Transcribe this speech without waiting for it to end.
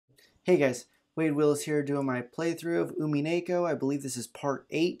Hey guys, Wade Willis here doing my playthrough of Umineko. I believe this is part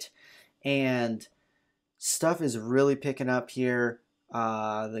 8, and stuff is really picking up here.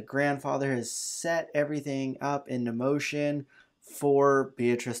 The grandfather has set everything up into motion for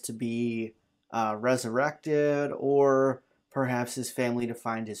Beatrice to be resurrected, or perhaps his family to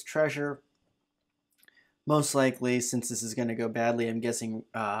find his treasure. Most likely, since this is going to go badly, I'm guessing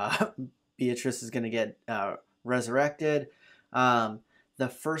Beatrice is going to get resurrected. The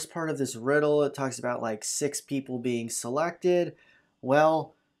first part of this riddle, it talks about like 6 people being selected.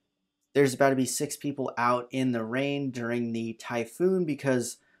 Well, there's about to be 6 people out in the rain during the typhoon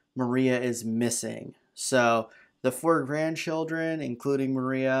because Maria is missing. So the 4 grandchildren, including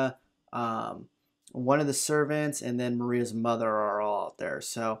Maria, one of the servants, and then Maria's mother are all out there.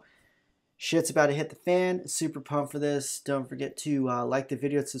 So shit's about to hit the fan. Super pumped for this. Don't forget to like the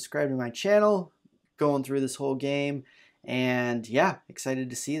video and subscribe to my channel. Going through this whole game. And yeah,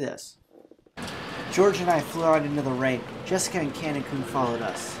 excited to see this. George and I flew out into the rain. Jessica and Cancun followed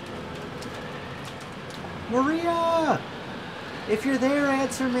us. Maria! If you're there,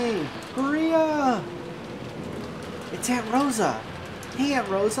 answer me! Maria! It's Aunt Rosa! Hey, Aunt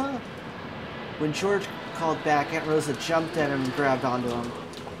Rosa! When George called back, Aunt Rosa jumped at him and grabbed onto him.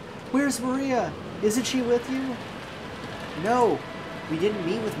 Where's Maria? Isn't she with you? No, we didn't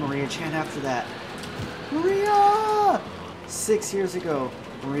meet with Maria Chan after that. Maria! 6 years ago,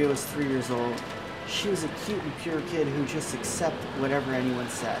 Maria was 3 years old. She was a cute and pure kid who just accepted whatever anyone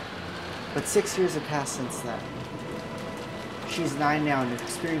said. But 6 years have passed since then. She's 9 now and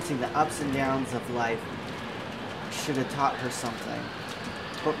experiencing the ups and downs of life. Should have taught her something.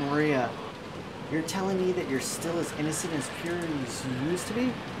 But Maria, you're telling me that you're still as innocent, as pure as you used to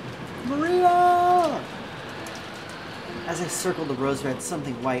be? Maria! As I circled the rosebed,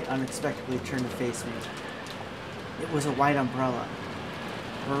 something white unexpectedly turned to face me. It was a white umbrella.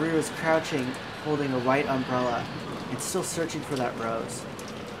 Maria was crouching, holding a white umbrella, and still searching for that rose.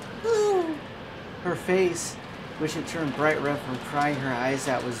 Ooh. Her face, which had turned bright red from crying her eyes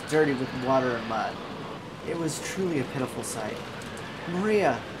out, was dirty with water and mud. It was truly a pitiful sight.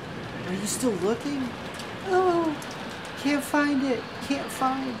 Maria, are you still looking? Oh, can't find it. Can't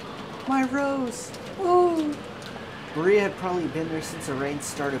find my rose. Oh. Maria had probably been there since the rain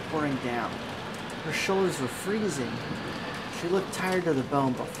started pouring down. Her shoulders were freezing. She looked tired to the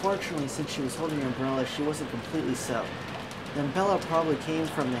bone, but fortunately, since she was holding an umbrella, she wasn't completely soaked. The umbrella probably came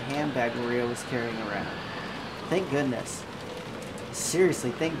from the handbag Maria was carrying around. Thank goodness. Seriously,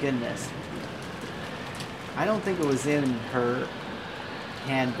 thank goodness. I don't think it was in her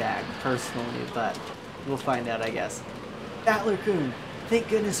handbag, personally, but we'll find out, I guess. Battler-kun, thank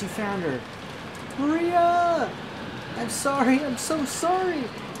goodness you found her. Maria! I'm sorry, I'm so sorry!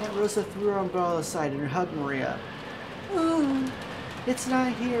 Aunt Rosa threw her umbrella aside and hugged Maria. Ooh, it's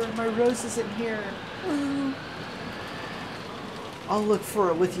not here. My rose isn't here. Ooh. I'll look for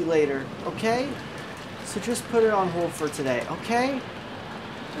it with you later, okay? So just put it on hold for today, okay?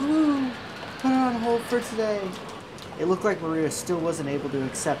 Ooh, put it on hold for today. It looked like Maria still wasn't able to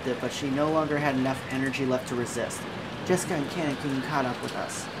accept it, but she no longer had enough energy left to resist. Jessica and Cancun caught up with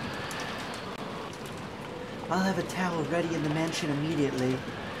us. I'll have a towel ready in the mansion immediately.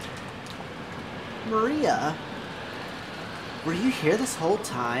 Maria? Were you here this whole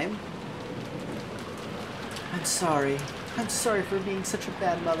time? I'm sorry. I'm sorry for being such a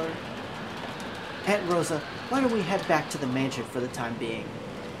bad mother. Aunt Rosa, why don't we head back to the mansion for the time being?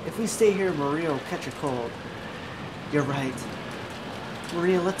 If we stay here, Maria will catch a cold. You're right.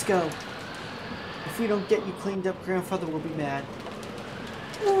 Maria, let's go. If we don't get you cleaned up, Grandfather will be mad.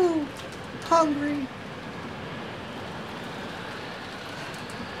 Ooh, hungry.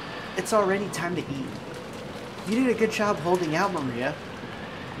 It's already time to eat. You did a good job holding out, Maria.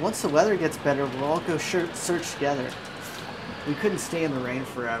 Once the weather gets better, we'll all go search together. We couldn't stay in the rain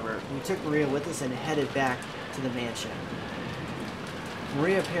forever. We took Maria with us and headed back to the mansion.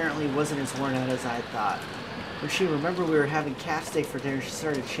 Maria apparently wasn't as worn out as I had thought. When she remembered we were having calf steak for dinner, she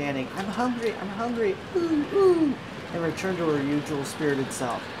started chanting, I'm hungry, ooh, ooh, and returned to her usual spirited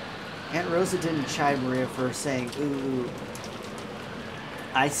self. Aunt Rosa didn't chide Maria for saying, ooh, ooh.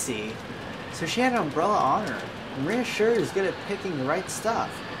 I see. So she had an umbrella on her. Maria sure is good at picking the right stuff.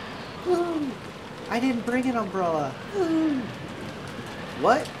 Ooh, I didn't bring an umbrella. Ooh.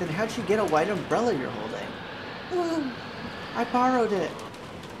 What? Then how'd she get a white umbrella you're holding? Ooh, I borrowed it.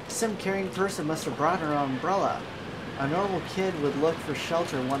 Some caring person must have brought her own umbrella. A normal kid would look for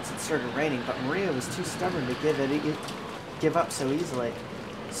shelter once it started raining, but Maria was too stubborn to give up so easily.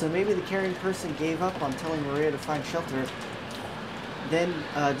 So maybe the caring person gave up on telling Maria to find shelter, then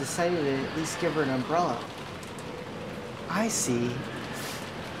decided to at least give her an umbrella. I see.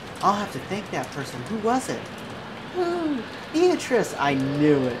 I'll have to thank that person. Who was it? Ooh, Beatrice! I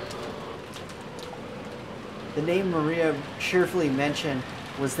knew it. The name Maria cheerfully mentioned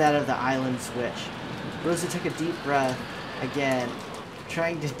was that of the island's witch. Rosa took a deep breath again,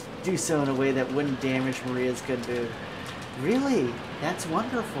 trying to do so in a way that wouldn't damage Maria's good mood. Really? That's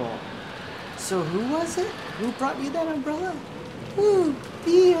wonderful. So who was it? Who brought you that umbrella? Ooh,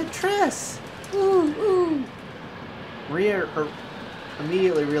 Beatrice! Ooh, ooh. Maria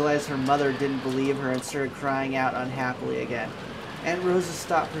immediately realized her mother didn't believe her and started crying out unhappily again. Aunt Rosa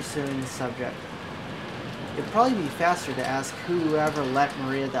stopped pursuing the subject. It'd probably be faster to ask whoever lent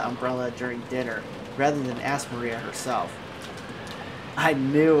Maria the umbrella during dinner, rather than ask Maria herself. I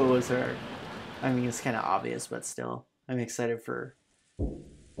knew it was her. I mean, it's kind of obvious, but still. I'm excited for her.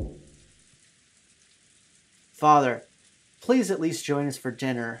 Father, please at least join us for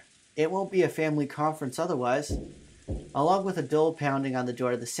dinner. It won't be a family conference otherwise. Along with a dull pounding on the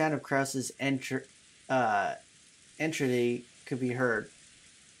door, the sound of Krause's entry could be heard.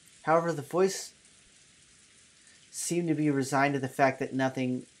 However, the voice seemed to be resigned to the fact that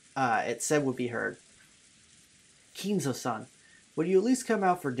nothing it said would be heard. Kinzo-san, would you at least come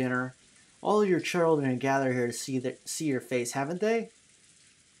out for dinner? All of your children are gathered here to see your face, haven't they?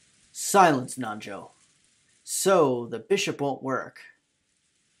 Silence, Nanjo. So, the bishop won't work.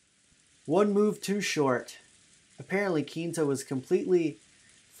 One move too short. Apparently, Kinzo was completely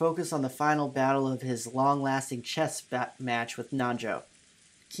focused on the final battle of his long-lasting chess match with Nanjo.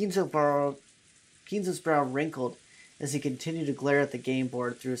 Kinzo's brow wrinkled as he continued to glare at the game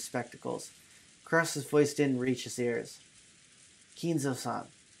board through his spectacles. Krause's voice didn't reach his ears. Kinzo-san,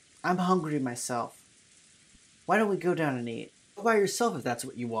 I'm hungry myself. Why don't we go down and eat? Go by yourself if that's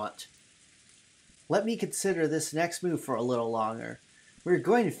what you want. Let me consider this next move for a little longer. We're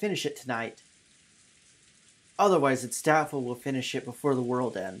going to finish it tonight. Otherwise, it's doubtful we'll finish it before the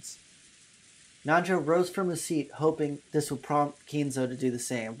world ends. Nanjo rose from his seat, hoping this would prompt Kinzo to do the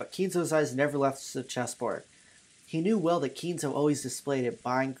same, but Kinzo's eyes never left the chessboard. He knew well that Kinzo always displayed a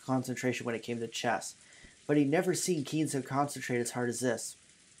fine concentration when it came to chess, but he'd never seen Kinzo concentrate as hard as this.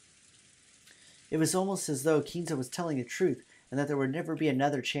 It was almost as though Kinzo was telling the truth, and that there would never be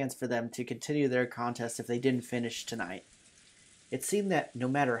another chance for them to continue their contest if they didn't finish tonight. It seemed that no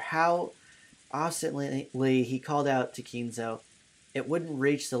matter how obstinately he called out to Kinzo, it wouldn't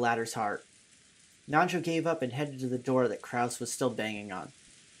reach the latter's heart. Nanjo gave up and headed to the door that Krause was still banging on.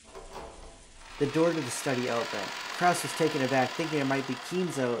 The door to the study opened. Krause was taken aback, thinking maybe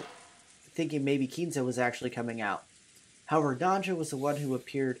Kinzo was actually coming out. However, Nanjo was the one who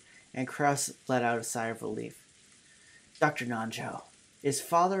appeared, and Krause let out a sigh of relief. Dr. Nanjo, is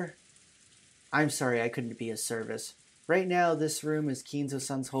Father... I'm sorry I couldn't be of service. Right now, this room is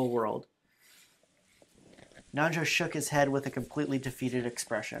Kinzo-san's whole world. Nanjo shook his head with a completely defeated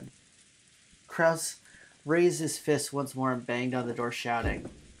expression. Krause raised his fist once more and banged on the door, shouting,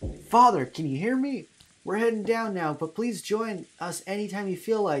 Father, can you hear me? We're heading down now, but please join us anytime you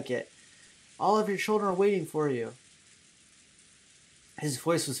feel like it. All of your children are waiting for you. His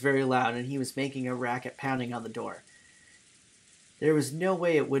voice was very loud, and he was making a racket pounding on the door. There was no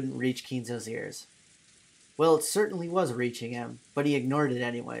way it wouldn't reach Kinzo's ears. Well, it certainly was reaching him, but he ignored it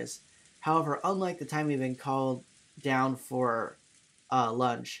anyways. However, unlike the time he'd been called down for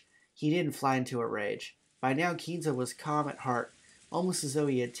lunch, he didn't fly into a rage. By now, Kinzo was calm at heart, almost as though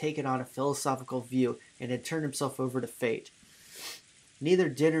he had taken on a philosophical view and had turned himself over to fate. Neither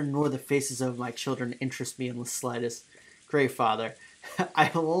dinner nor the faces of my children interest me in the slightest. Great Father, I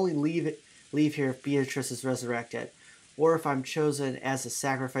will only leave here if Beatrice is resurrected, or if I'm chosen as a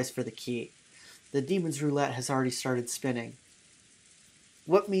sacrifice for the key. The demon's roulette has already started spinning.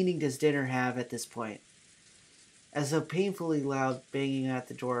 What meaning does dinner have at this point? As a painfully loud banging at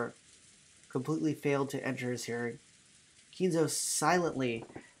the door completely failed to enter his hearing, Kinzo silently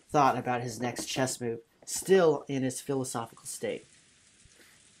thought about his next chess move, still in his philosophical state.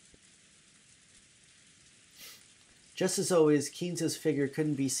 Just as always, Kinzo's figure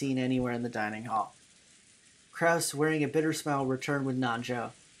couldn't be seen anywhere in the dining hall. Krause, wearing a bitter smile, returned with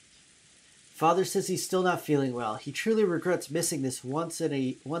Nanjo. Father says he's still not feeling well. He truly regrets missing this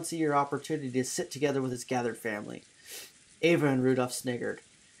once-a-year opportunity to sit together with his gathered family. Ava and Rudolph sniggered.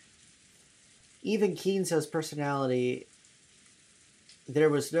 Even Kinzo's personality, there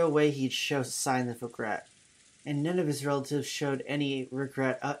was no way he'd show signs of regret, and none of his relatives showed any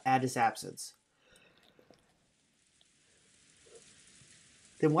regret at his absence.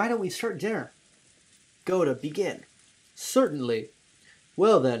 Then why don't we start dinner? Goda, begin. Certainly.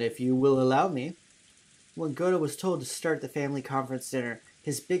 Well then, if you will allow me. When Goda was told to start the family conference dinner,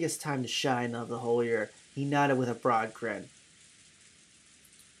 his biggest time to shine of the whole year, he nodded with a broad grin.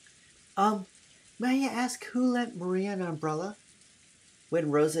 Um, may I ask who lent Maria an umbrella? When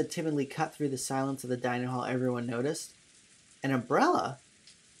Rosa timidly cut through the silence of the dining hall, everyone noticed. An umbrella?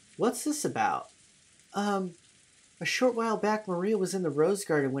 What's this about? Um, a short while back, Maria was in the rose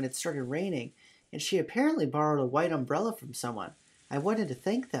garden when it started raining, and she apparently borrowed a white umbrella from someone. I wanted to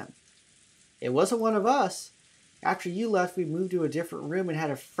thank them. It wasn't one of us. After you left, we moved to a different room and had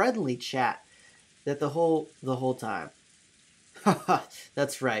a friendly chat the whole time. Haha,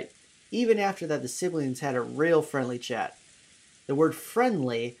 that's right. Even after that, the siblings had a real friendly chat. The word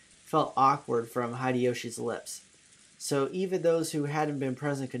friendly felt awkward from Hideyoshi's lips, so even those who hadn't been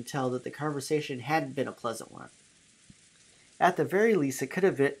present could tell that the conversation hadn't been a pleasant one. At the very least, it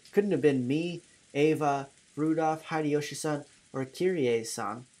couldn't have been me, Ava, Rudolph, Hideyoshi-san, or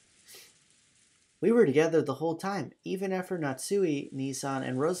Kirie-san. We were together the whole time, even after Natsui, Nissan,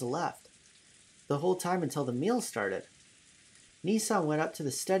 and Rosa left. The whole time until the meal started. Nissan went up to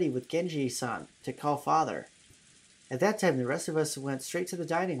the study with Genji-san to call father. At that time, the rest of us went straight to the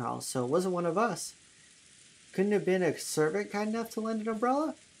dining hall, so it wasn't one of us. Couldn't have been a servant kind enough to lend an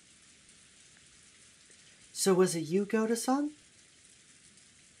umbrella? So was it you, Goda-san?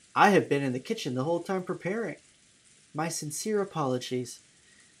 I have been in the kitchen the whole time preparing. My sincere apologies.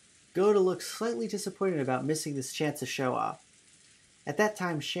 Goda looked slightly disappointed about missing this chance to show off. At that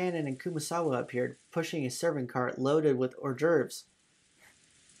time, Shannon and Kumasawa appeared, pushing a serving cart loaded with hors d'oeuvres.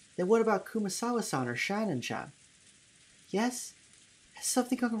 Then what about Kumasawa-san or Shannon-chan? Yes? Has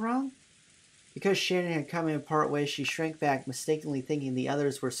something gone wrong? Because Shannon had come in part way, she shrank back, mistakenly thinking the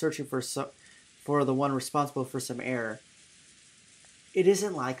others were searching for the one responsible for some error. It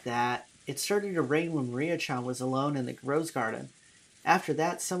isn't like that. It started to rain when Maria-chan was alone in the rose garden. After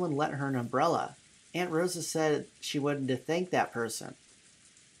that, someone lent her an umbrella. Aunt Rosa said she wanted to thank that person.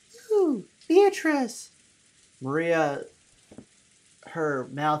 Ooh, Beatrice! Maria, her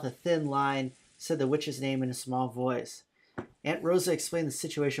mouth a thin line, said the witch's name in a small voice. Aunt Rosa explained the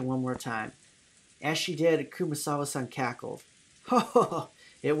situation one more time. As she did, Kumasawa-san cackled. Ho,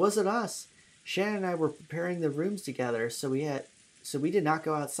 it wasn't us. Shannon and I were preparing the rooms together, so we did not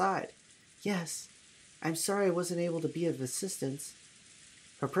go outside. Yes, I'm sorry I wasn't able to be of assistance.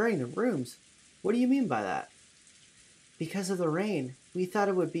 Preparing the rooms? What do you mean by that? Because of the rain, we thought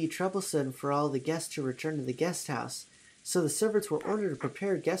it would be troublesome for all the guests to return to the guest house, so the servants were ordered to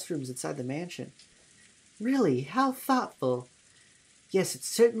prepare guest rooms inside the mansion. Really, how thoughtful. Yes, it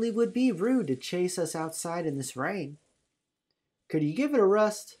certainly would be rude to chase us outside in this rain. Could you give it a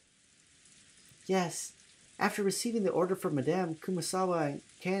rest? Yes. After receiving the order from Madame, Kumasawa and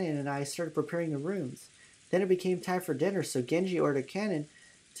Kanon and I started preparing the rooms. Then it became time for dinner, so Genji ordered Kanon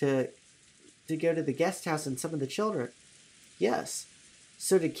to go to the guest house and summon the children. Yes.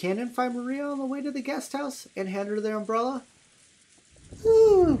 So did Kanon find Maria on the way to the guest house and hand her their umbrella?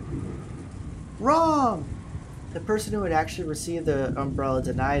 Ooh! Wrong! The person who had actually received the umbrella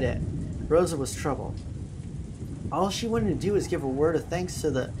denied it. Rosa was troubled. All she wanted to do was give a word of thanks to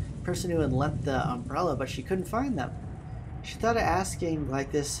the person who had lent the umbrella, but she couldn't find them. She thought of asking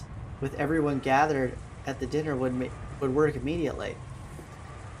like this with everyone gathered at the dinner would work immediately.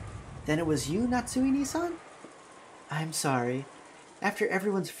 Then it was you, Natsui-Nissan? I'm sorry. After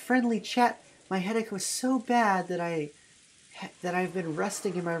everyone's friendly chat, my headache was so bad that I've been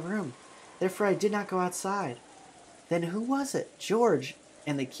resting in my room. Therefore, I did not go outside. Then who was it? George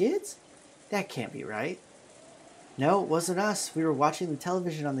and the kids? That can't be right. No, it wasn't us. We were watching the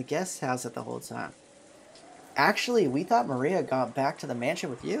television on the guest house at the whole time. Actually, we thought Maria had gone back to the mansion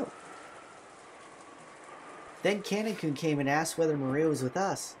with you. Then Kanon-kun came and asked whether Maria was with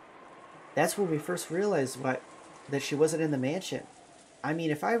us. That's when we first realized that she wasn't in the mansion. I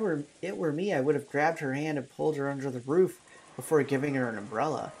mean, if it were me, I would have grabbed her hand and pulled her under the roof before giving her an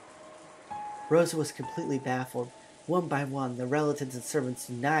umbrella. Rosa was completely baffled. One by one, the relatives and servants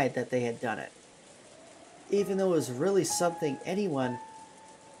denied that they had done it. Even though it wasn't something anyone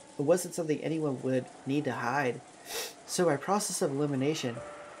would need to hide. So by process of elimination,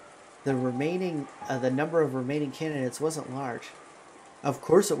 the number of remaining candidates wasn't large. Of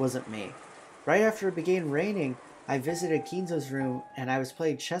course it wasn't me. Right after it began raining, I visited Kinzo's room and I was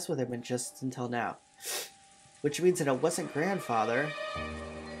playing chess with him just until now. Which means that it wasn't grandfather.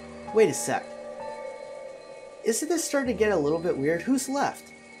 Wait a sec. Isn't this starting to get a little bit weird? Who's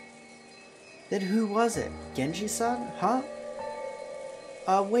left? Then who was it? Genji-san? Huh?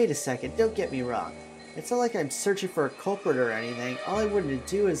 Wait a second. Don't get me wrong. It's not like I'm searching for a culprit or anything. All I wanted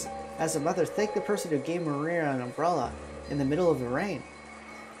to do is, as a mother, thank the person who gave Maria an umbrella in the middle of the rain.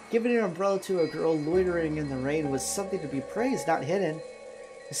 Giving an umbrella to a girl loitering in the rain was something to be praised, not hidden.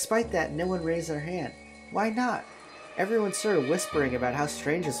 Despite that, no one raised their hand. Why not? Everyone started whispering about how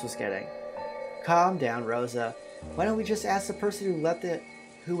strange this was getting. Calm down, Rosa. Why don't we just ask the person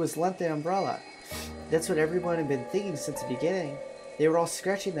who was lent the umbrella? That's what everyone had been thinking since the beginning. They were all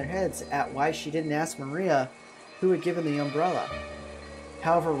scratching their heads at why she didn't ask Maria who had given the umbrella.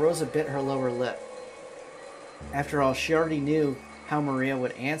 However, Rosa bit her lower lip. After all, she already knew how Maria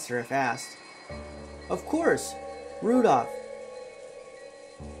would answer if asked. Of course! Rudolph!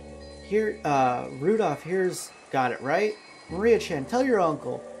 Rudolph here's got it, right? Maria-chan, tell your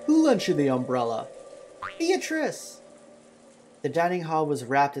uncle. Who lent you the umbrella? Beatrice! The dining hall was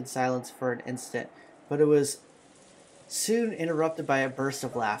wrapped in silence for an instant, but it was soon interrupted by a burst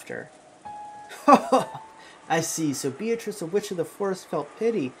of laughter. I see, so Beatrice, a witch of the forest, felt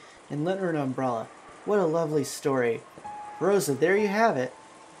pity and lent her an umbrella. What a lovely story. Rosa, there you have it.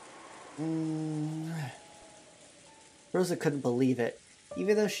 Rosa couldn't believe it.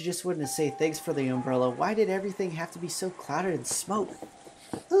 Even though she just wanted to say thanks for the umbrella, why did everything have to be so clouded in smoke?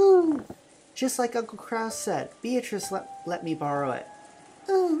 Ooh! Just like Uncle Kraus said, Beatrice let me borrow it.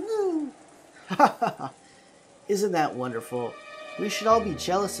 Ooh, ooh! Isn't that wonderful? We should all be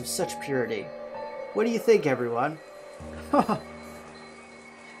jealous of such purity. What do you think, everyone?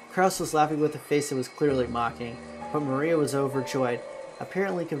 Kraus was laughing with a face that was clearly mocking, but Maria was overjoyed,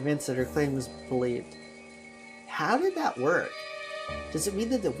 apparently convinced that her claim was believed. How did that work? Does it mean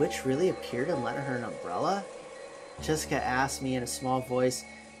that the witch really appeared and lent her an umbrella? Jessica asked me in a small voice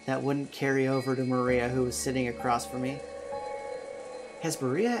that wouldn't carry over to Maria, who was sitting across from me. Has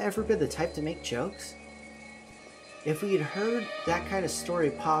Maria ever been the type to make jokes? If we had heard that kind of story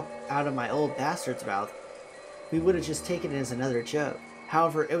pop out of my old bastard's mouth, we would have just taken it as another joke.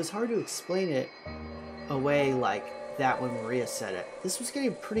 However, it was hard to explain it away like that when Maria said it. This was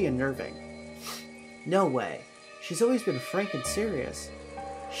getting pretty unnerving. No way. She's always been frank and serious.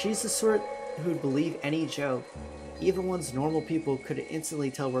 She's the sort who'd believe any joke, even ones normal people could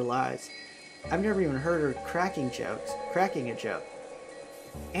instantly tell were lies. I've never even heard her cracking a joke.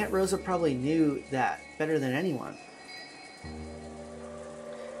 Aunt Rosa probably knew that better than anyone.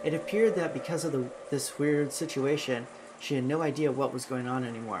 It appeared that because of this weird situation, she had no idea what was going on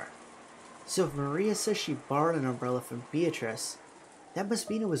anymore. So if Maria says she borrowed an umbrella from Beatrice, that must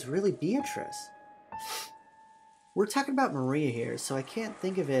mean it was really Beatrice. We're talking about Maria here, so I can't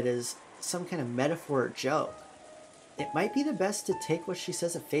think of it as some kind of metaphor or joke. It might be the best to take what she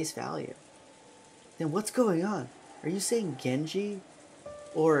says at face value. Then what's going on? Are you saying Genji?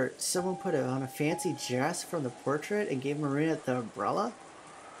 Or someone put on a fancy dress from the portrait and gave Maria the umbrella?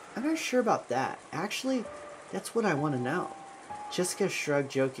 I'm not sure about that. Actually, that's what I want to know. Jessica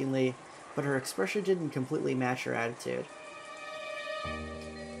shrugged jokingly, but her expression didn't completely match her attitude.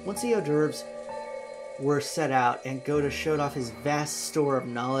 Once the hors d'oeuvres were set out and Goda showed off his vast store of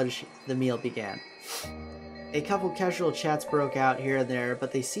knowledge, the meal began. A couple casual chats broke out here and there,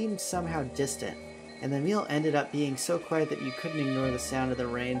 but they seemed somehow distant, and the meal ended up being so quiet that you couldn't ignore the sound of the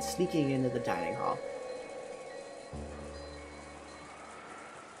rain sneaking into the dining hall.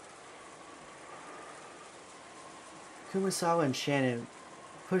 Kumasawa and Shannon,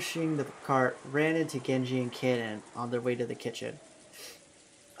 pushing the cart, ran into Genji and Kaden on their way to the kitchen.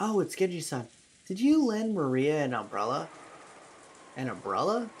 Oh, it's Genji-san. Did you lend Maria an umbrella? An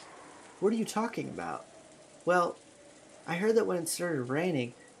umbrella? What are you talking about? Well, I heard that when it started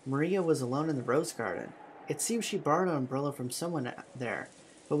raining, Maria was alone in the rose garden. It seems she borrowed an umbrella from someone there,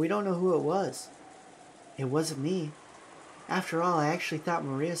 but we don't know who it was. It wasn't me. After all, I actually thought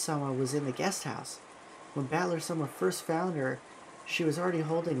Maria-sama was in the guest house. When Battler-sama first found her, she was already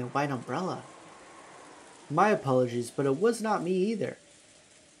holding a white umbrella. My apologies, but it was not me either.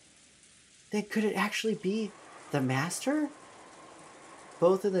 Then could it actually be the master?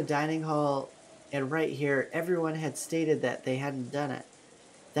 Both in the dining hall and right here, everyone had stated that they hadn't done it.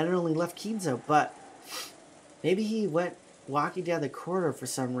 That it only left Kinzo, but maybe he went walking down the corridor for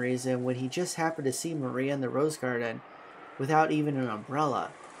some reason when he just happened to see Maria in the rose garden without even an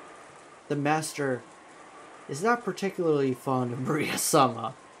umbrella. The master is not particularly fond of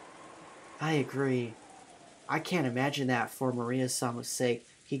Maria-sama. I agree. I can't imagine that for Maria-sama's sake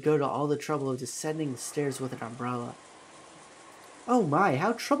he'd go to all the trouble of descending the stairs with an umbrella. Oh my,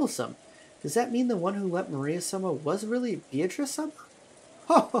 how troublesome. Does that mean the one who let Maria-sama was really Beatrice-sama?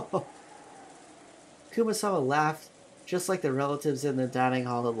 Ho ho ho! Kumasawa laughed, just like the relatives in the dining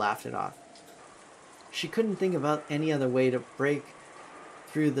hall had laughed it off. She couldn't think about any other way to break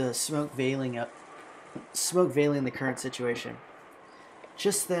through the smoke veiling the current situation.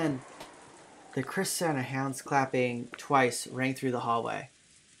 Just then, the crisp sound of hounds clapping twice rang through the hallway.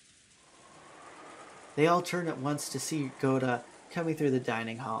 They all turned at once to see Goda coming through the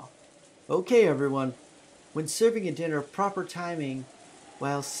dining hall. Okay, everyone. When serving a dinner, proper timing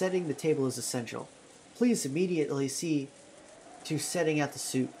while setting the table is essential. Please immediately see to setting out the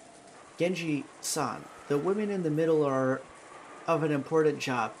soup. Genji-san, the women in the middle are of an important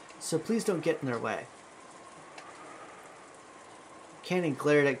job, so please don't get in their way. Kanon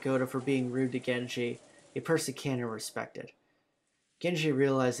glared at Goda for being rude to Genji, a person Kanon respected. Genji,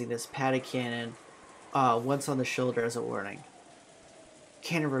 realizing this, patted Kanon once on the shoulder as a warning.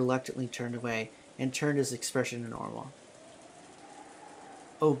 Kanon reluctantly turned away and turned his expression to normal.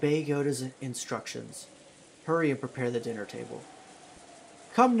 Obey Goda's instructions. Hurry and prepare the dinner table.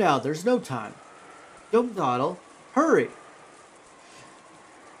 Come now, there's no time. Don't dawdle. Hurry!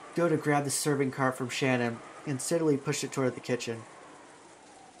 Goda grabbed the serving cart from Shannon and steadily pushed it toward the kitchen.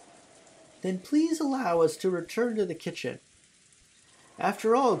 Then please allow us to return to the kitchen.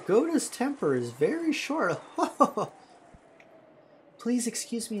 After all, Goda's temper is very short. Please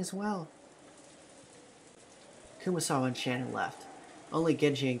excuse me as well. Kumasawa and Shannon left. Only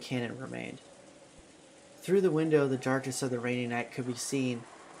Genji and Kanon remained. Through the window, the darkness of the rainy night could be seen,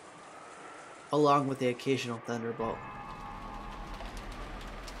 along with the occasional thunderbolt.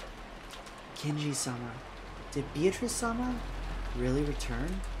 Genji-sama, did Beatrice-sama really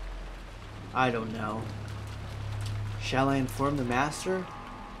return? I don't know. Shall I inform the master?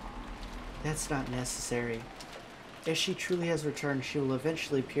 That's not necessary. If she truly has returned, she will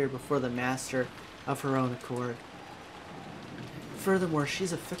eventually appear before the master of her own accord. Furthermore,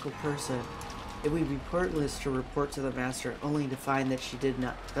 she's a fickle person. It would be pointless to report to the master only to find that she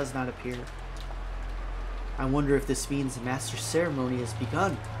does not appear. I wonder if this means the master's ceremony has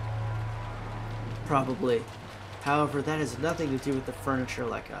begun. Probably. However, that has nothing to do with the furniture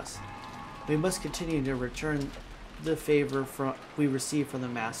like us. We must continue to return the favor we receive from the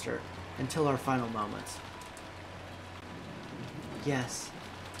master until our final moments. Yes,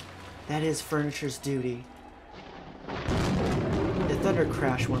 that is furniture's duty. The thunder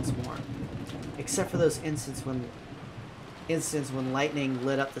crashed once more. Except for those instants when lightning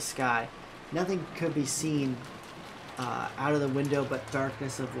lit up the sky, nothing could be seen out of the window but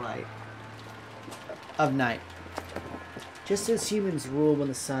darkness of night. Just as humans rule when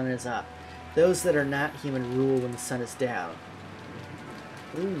the sun is up, those that are not human rule when the sun is down.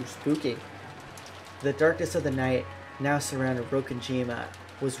 Ooh, spooky. The darkness of the night now surrounded Rokujima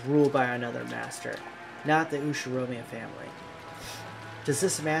was ruled by another master, not the Ushiromiya family. Does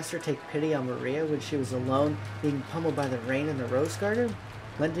this master take pity on Maria when she was alone, being pummeled by the rain in the rose garden,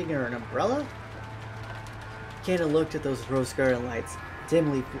 lending her an umbrella? Kanon looked at those rose garden lights,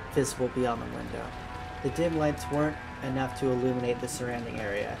 dimly visible beyond the window. The dim lights weren't enough to illuminate the surrounding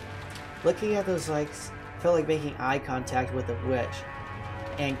area. Looking at those lights felt like making eye contact with a witch,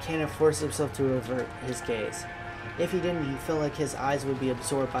 and Kanon forced himself to avert his gaze. If he didn't, he felt like his eyes would be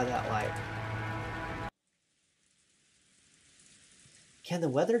absorbed by that light. Can the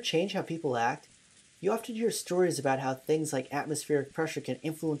weather change how people act? You often hear stories about how things like atmospheric pressure can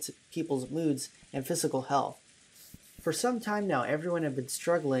influence people's moods and physical health. For some time now, everyone had been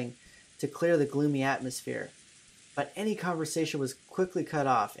struggling to clear the gloomy atmosphere. But any conversation was quickly cut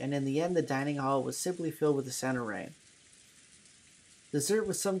off, and in the end the dining hall was simply filled with the sound of rain. Dessert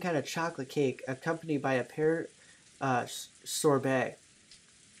was some kind of chocolate cake, accompanied by a pear sorbet.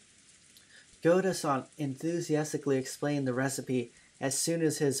 Goda-san enthusiastically explained the recipe as soon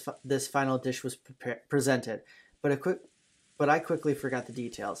as this final dish was presented, but I quickly forgot the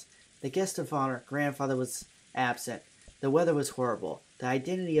details. The guest of honor, grandfather, was absent. The weather was horrible. The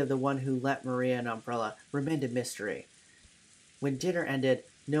identity of the one who lent Maria an umbrella remained a mystery. When dinner ended,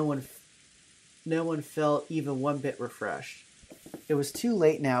 no one felt even one bit refreshed. It was too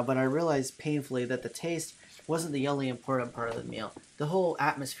late now, but I realized painfully that the taste wasn't the only important part of the meal. The whole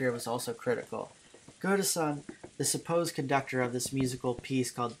atmosphere was also critical. Goda-san, the supposed conductor of this musical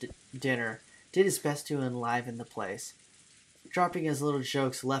piece called Dinner, did his best to enliven the place, dropping his little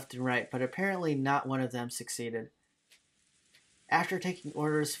jokes left and right, but apparently not one of them succeeded. After taking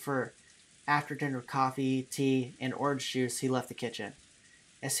orders for after-dinner coffee, tea, and orange juice, he left the kitchen.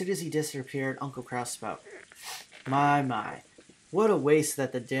 As soon as he disappeared, Uncle Kraus spoke. My. What a waste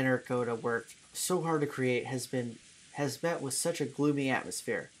that the dinner Goda worked so hard to create has met with such a gloomy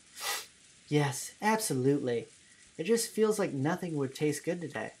atmosphere. Yes, absolutely. It just feels like nothing would taste good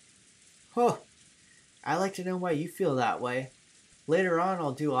today. Oh, I'd like to know why you feel that way. Later on,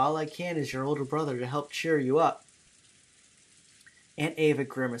 I'll do all I can as your older brother to help cheer you up. Aunt Ava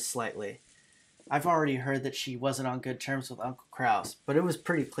grimaced slightly. I've already heard that she wasn't on good terms with Uncle Kraus, but it was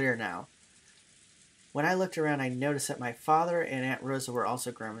pretty clear now. When I looked around, I noticed that my father and Aunt Rosa were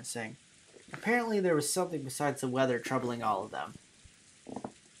also grimacing. Apparently there was something besides the weather troubling all of them.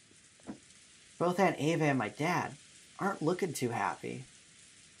 Both Aunt Ava and my dad aren't looking too happy.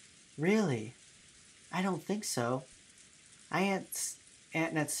 Really? I don't think so. I Aunt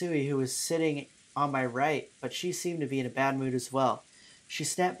Natsui, who was sitting on my right, but she seemed to be in a bad mood as well. She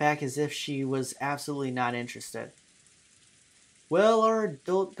snapped back as if she was absolutely not interested. Well, our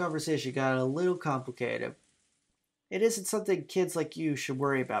adult conversation got a little complicated. It isn't something kids like you should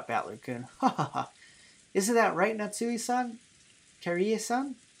worry about, Battler-kun. Ha ha ha. Isn't that right, Natsui-san?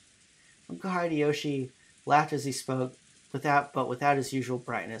 Karie-san? Uncle Hideyoshi laughed as he spoke, without his usual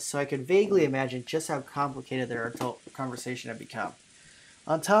brightness, so I could vaguely imagine just how complicated their adult conversation had become.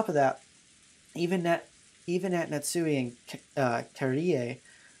 On top of that, even at Natsui and Karie,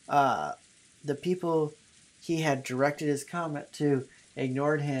 the people he had directed his comment to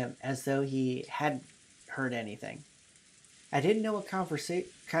ignored him as though he hadn't heard anything. I didn't know what kind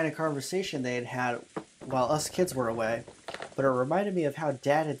of conversation they had had while us kids were away, but it reminded me of how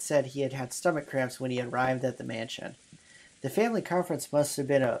Dad had said he had had stomach cramps when he arrived at the mansion. The family conference might have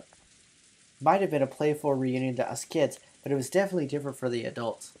been a playful reunion to us kids, but it was definitely different for the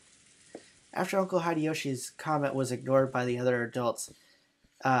adults. After Uncle Hideyoshi's comment was ignored by the other adults,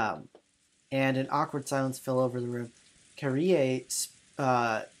 and an awkward silence fell over the room,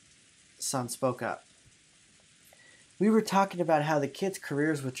 Karie-san spoke up. We were talking about how the kids'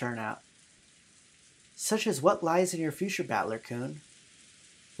 careers would turn out. Such as what lies in your future, Battler-kun.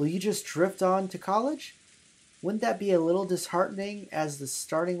 Will you just drift on to college? Wouldn't that be a little disheartening as the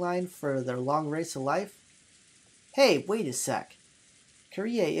starting line for their long race of life? Hey, wait a sec.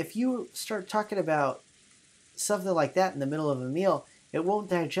 Karie, if you start talking about something like that in the middle of a meal, it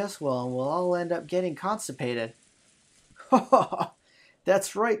won't digest well and we'll all end up getting constipated.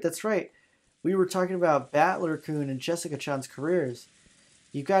 That's right. We were talking about Battler-kun and Jessica-chan's careers.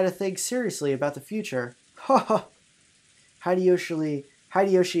 You gotta think seriously about the future. Hideyoshi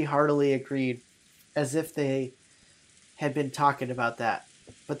heartily agreed, as if they had been talking about that.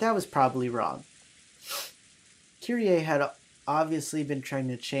 But that was probably wrong. Karie had obviously been trying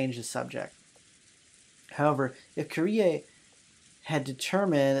to change the subject. However, if Karie had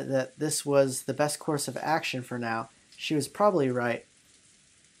determined that this was the best course of action for now, she was probably right.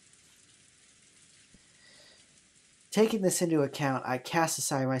 Taking this into account, I cast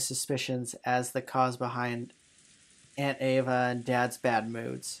aside my suspicions as the cause behind Aunt Ava and Dad's bad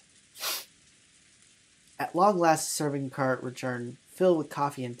moods. At long last, the serving cart returned, filled with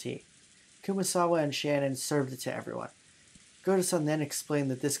coffee and tea. Kumasawa and Shannon served it to everyone. Goto-san then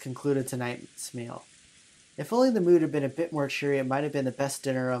explained that this concluded tonight's meal. If only the mood had been a bit more cheery, it might have been the best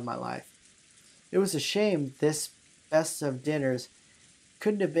dinner of my life. It was a shame this best of dinners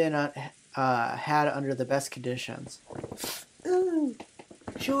couldn't have been had under the best conditions. Ooh,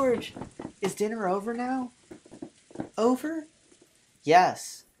 George, is dinner over now? Over?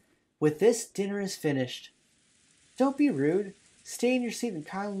 Yes. With this, dinner is finished. Don't be rude. Stay in your seat and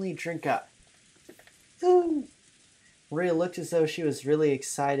kindly drink up. Ooh. Maria looked as though she was really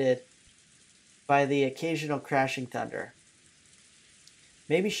excited by the occasional crashing thunder.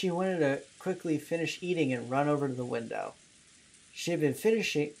 Maybe she wanted to quickly finish eating and run over to the window. She had been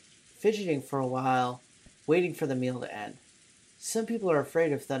fidgeting for a while, waiting for the meal to end. Some people are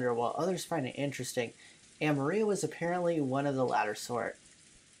afraid of thunder, while others find it interesting, and Maria was apparently one of the latter sort.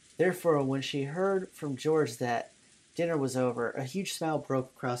 Therefore, when she heard from George that dinner was over, a huge smile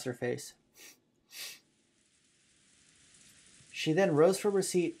broke across her face. She then rose from her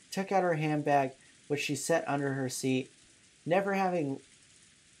seat, took out her handbag, which she set under her seat, never having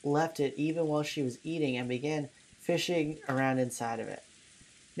left it even while she was eating, and began fishing around inside of it.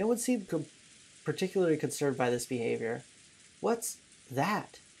 No one seemed particularly concerned by this behavior. What's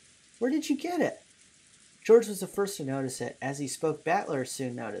that? Where did you get it? George was the first to notice it. As he spoke, Battler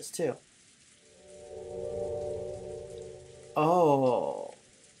soon noticed, too. Oh.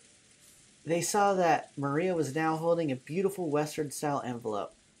 They saw that Maria was now holding a beautiful Western-style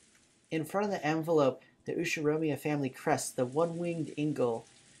envelope. In front of the envelope, the Ushiromiya family crest, the one-winged eagle,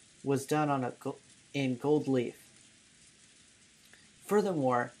 was done in gold leaf.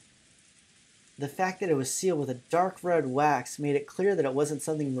 Furthermore, the fact that it was sealed with a dark red wax made it clear that it wasn't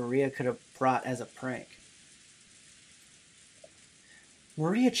something Maria could have brought as a prank.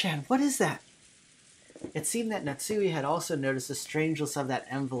 Maria-chan, what is that? It seemed that Natsui had also noticed the strangeness of that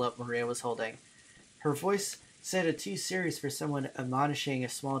envelope Maria was holding. Her voice sounded too serious for someone admonishing a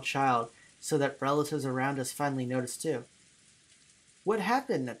small child, so that relatives around us finally noticed too. What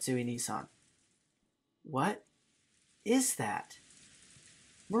happened, Natsui-ni-san? What is that?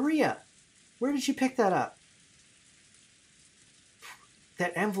 Maria, where did you pick that up?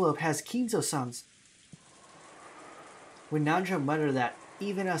 That envelope has Kinzo-san's. When Nanjo muttered that,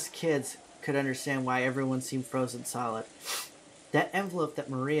 even us kids could understand why everyone seemed frozen solid. That envelope that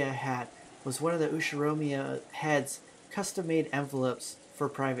Maria had was one of the Ushiromiya head's custom-made envelopes for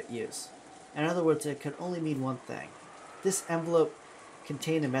private use. In other words, it could only mean one thing. This envelope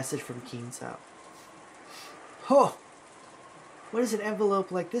contained a message from Kinzo. Oh! What is an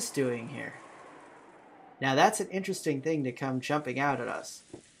envelope like this doing here? Now that's an interesting thing to come jumping out at us.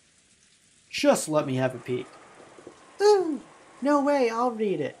 Just let me have a peek. Ooh! No way, I'll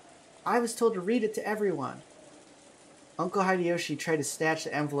read it. I was told to read it to everyone. Uncle Hideyoshi tried to snatch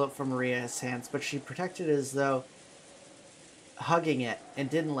the envelope from Maria's hands, but she protected it as though hugging it and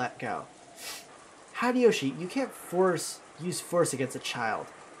didn't let go. Hideyoshi, you can't use force against a child.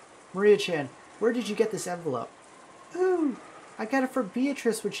 Maria-chan, where did you get this envelope? Ooh, I got it from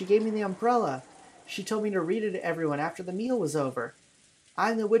Beatrice when she gave me the umbrella. She told me to read it to everyone after the meal was over.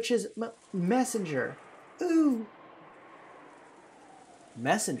 I'm the witch's messenger. Ooh.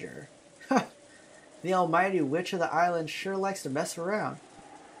 Messenger? The almighty witch of the island sure likes to mess around.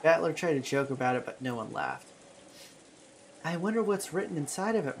 Battler tried to joke about it, but no one laughed. I wonder what's written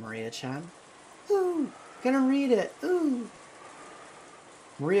inside of it, Maria-chan. Ooh, gonna read it. Ooh.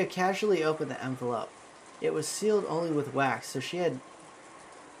 Maria casually opened the envelope. It was sealed only with wax, so she had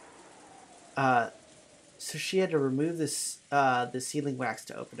to remove the sealing wax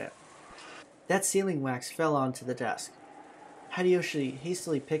to open it. That sealing wax fell onto the desk. Hideyoshi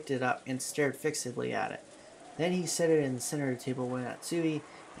hastily picked it up and stared fixedly at it. Then he set it in the center of the table when Natsui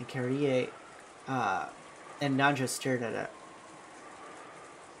and Karie and Nanja stared at it.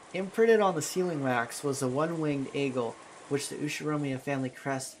 Imprinted on the sealing wax was the one-winged eagle, which the Ushiromiya family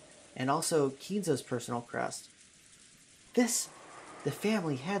crest, and also Kinzo's personal crest. This, the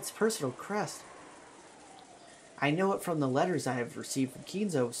family head's personal crest. I know it from the letters I have received from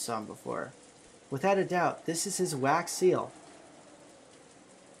Kinzo-san before. Without a doubt, this is his wax seal.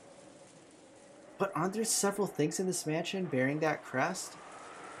 But aren't there several things in this mansion bearing that crest?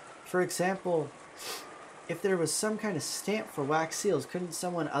 For example, if there was some kind of stamp for wax seals, couldn't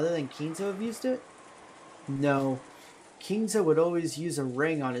someone other than Kinzo have used it? No. Kinzo would always use a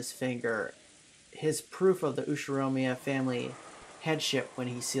ring on his finger, his proof of the Ushiromiya family headship when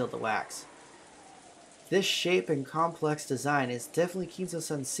he sealed the wax. This shape and complex design is definitely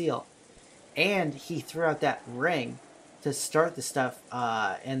Kinzo-san's seal. And he threw out that ring to start the stuff,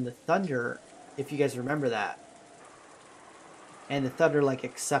 and the thunder, if you guys remember that. And the thunder,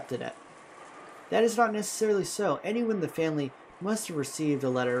 accepted it. That is not necessarily so. Anyone in the family must have received a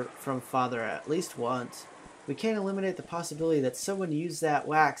letter from father at least once. We can't eliminate the possibility that someone used that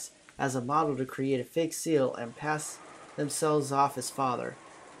wax as a model to create a fake seal and pass themselves off as father.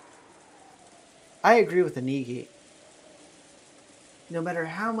 I agree with Anigi. No matter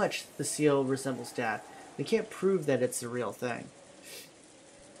how much the seal resembles Dad, we can't prove that it's the real thing.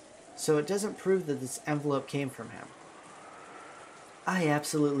 So it doesn't prove that this envelope came from him. I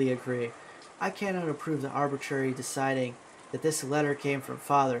absolutely agree. I cannot approve the arbitrary deciding that this letter came from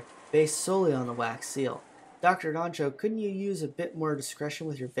Father based solely on the wax seal. Dr. Nancho, couldn't you use a bit more discretion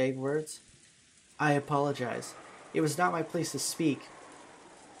with your vague words? I apologize. It was not my place to speak.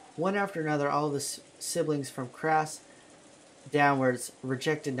 One after another, all the siblings from Crass downwards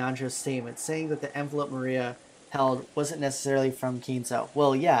rejected Nancho's statement, saying that the envelope Maria held wasn't necessarily from Kinzo.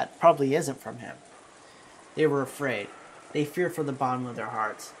 Well, yeah, it probably isn't from him. They were afraid. They feared from the bottom of their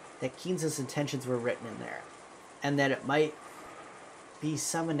hearts that Kinzo's intentions were written in there, and that it might be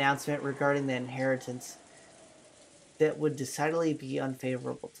some announcement regarding the inheritance that would decidedly be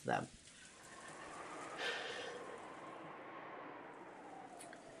unfavorable to them.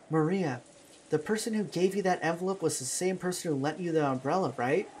 Maria, the person who gave you that envelope was the same person who lent you the umbrella,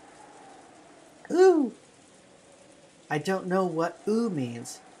 right? Ooh! I don't know what ooh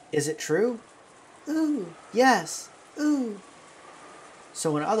means. Is it true? Ooh, yes, ooh.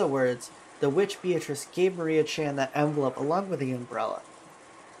 So in other words, the witch Beatrice gave Maria-chan that envelope along with the umbrella.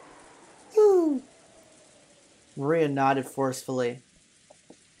 Ooh. Maria nodded forcefully.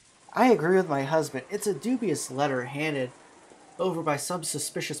 I agree with my husband. It's a dubious letter handed over by some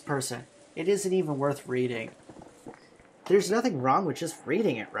suspicious person. It isn't even worth reading. There's nothing wrong with just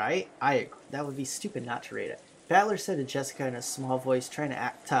reading it, right? That would be stupid not to read it. Battler said to Jessica in a small voice, trying to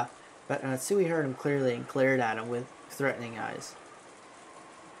act tough, but Natsui heard him clearly and glared at him with threatening eyes.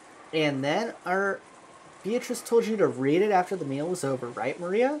 And then, Beatrice told you to read it after the meal was over, right,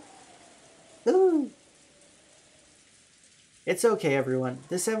 Maria? Ooh. It's okay, everyone.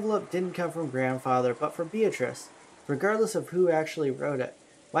 This envelope didn't come from Grandfather, but from Beatrice. Regardless of who actually wrote it,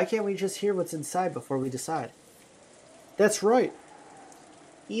 why can't we just hear what's inside before we decide? That's right.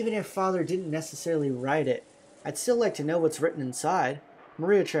 Even if Father didn't necessarily write it, I'd still like to know what's written inside.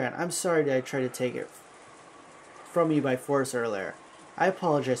 Maria-chan, I'm sorry that I tried to take it from you by force earlier. I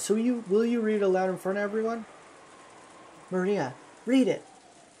apologize. So will you read aloud in front of everyone? Maria, read it.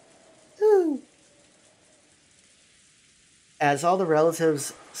 Ooh. As all the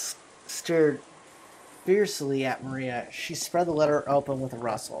relatives stared fiercely at Maria, she spread the letter open with a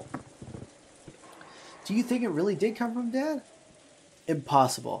rustle. Do you think it really did come from Dad?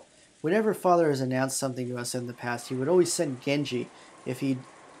 Impossible. Whenever Father has announced something to us in the past, he would always send Genji if he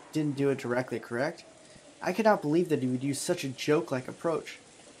didn't do it directly, correct? I cannot believe that he would use such a joke-like approach.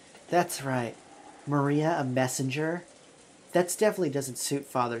 That's right. Maria, a messenger? That definitely doesn't suit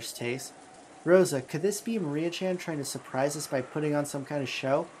Father's taste. Rosa, could this be Maria-chan trying to surprise us by putting on some kind of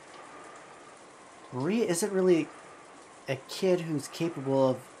show? Maria isn't really a kid who's capable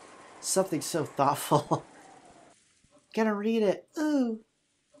of something so thoughtful. Gonna read it. Ooh.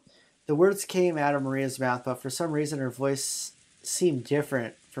 The words came out of Maria's mouth, but for some reason her voice seemed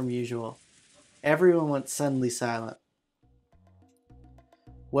different from usual. Everyone went suddenly silent.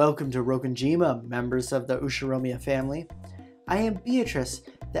 Welcome to Rokonjima, members of the Ushiromiya family. I am Beatrice,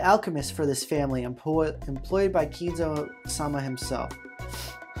 the alchemist for this family, employed by Kinzo-sama himself.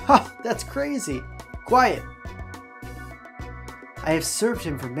 Ha! That's crazy! Quiet! I have served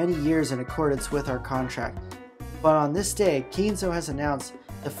him for many years in accordance with our contract, but on this day, Kinzo has announced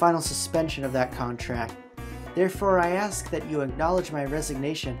the final suspension of that contract. Therefore, I ask that you acknowledge my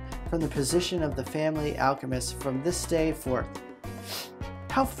resignation from the position of the family alchemist from this day forth.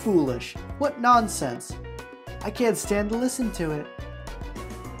 How foolish! What nonsense! I can't stand to listen to it.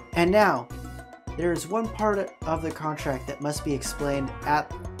 And now, there is one part of the contract that must be explained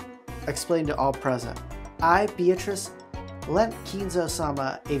to all present. I, Beatrice, lent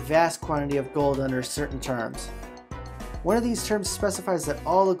Kinzo-sama a vast quantity of gold under certain terms. One of these terms specifies that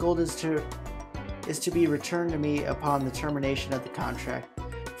all the gold is to be returned to me upon the termination of the contract.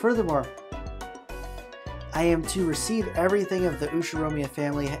 Furthermore, I am to receive everything of the Ushiromiya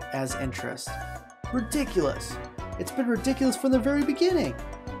family as interest. Ridiculous! It's been ridiculous from the very beginning!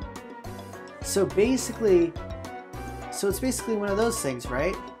 So it's basically one of those things,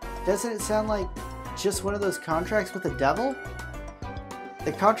 right? Doesn't it sound like just one of those contracts with the devil?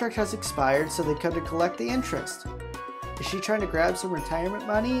 The contract has expired, so they come to collect the interest. Is she trying to grab some retirement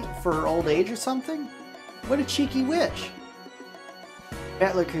money for her old age or something? What a cheeky witch!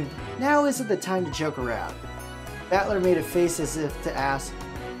 Battler-kun, now isn't the time to joke around. Battler made a face as if to ask,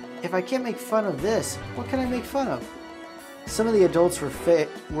 if I can't make fun of this, what can I make fun of? Some of the adults were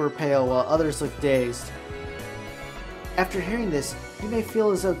pale while others looked dazed. After hearing this, you may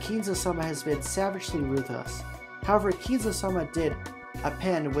feel as though Kinzo-sama has been savagely ruthless. However, Kinzo-sama did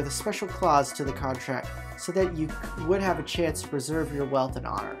append with a special clause to the contract so that you would have a chance to preserve your wealth and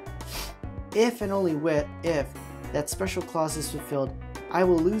honor. If and only if that special clause is fulfilled, I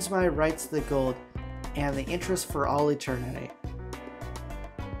will lose my rights to the gold and the interest for all eternity.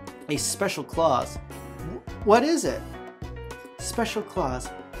 A special clause? What is it? Special clause.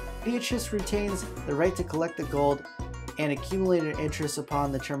 Beatrice retains the right to collect the gold and accumulated interest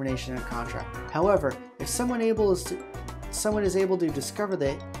upon the termination of the contract. However, if someone is able to discover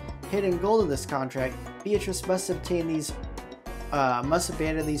the hidden gold of this contract, Beatrice must abandon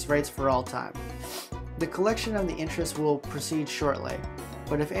these rights for all time. The collection of the interest will proceed shortly,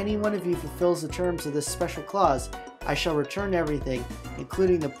 but if any one of you fulfills the terms of this special clause, I shall return everything,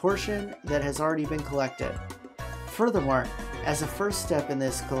 including the portion that has already been collected. Furthermore, as a first step in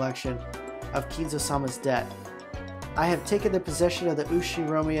this collection of Kinzo-sama's debt, I have taken the possession of the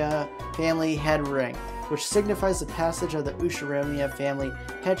Ushiromiya family head ring, which signifies the passage of the Ushiromiya family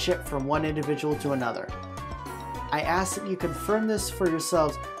headship from one individual to another. I ask that you confirm this for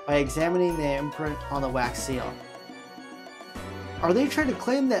yourselves by examining the imprint on the wax seal. Are they trying to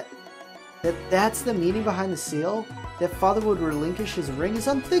claim that's the meaning behind the seal? That Father would relinquish his ring is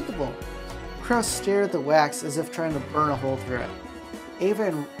unthinkable. Kraus stared at the wax as if trying to burn a hole through it. Ava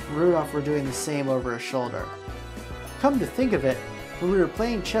and Rudolph were doing the same over his shoulder. Come to think of it, when we were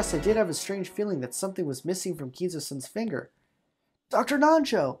playing chess, I did have a strange feeling that something was missing from Kinzo-san's finger. Dr.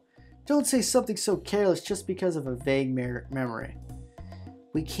 Nancho! Don't say something so careless just because of a vague memory.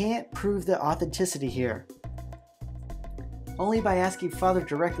 We can't prove the authenticity here. Only by asking Father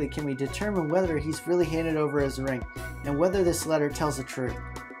directly can we determine whether he's really handed over his ring, and whether this letter tells the truth.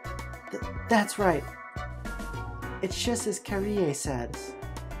 That's right. It's just as Karie says.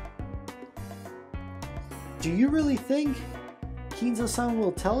 Do you really think Kinzo-san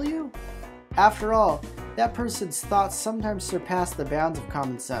will tell you? After all, that person's thoughts sometimes surpass the bounds of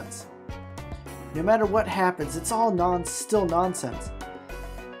common sense. No matter what happens, it's all still nonsense.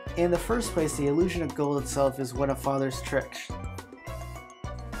 In the first place, the illusion of gold itself is one of Father's tricks.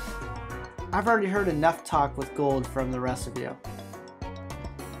 I've already heard enough talk with gold from the rest of you.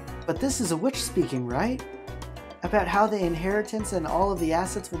 But this is a witch speaking, right? About how the inheritance and all of the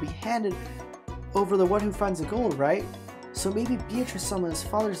assets will be handed over the one who finds the gold, right? So maybe Beatrice Sama, his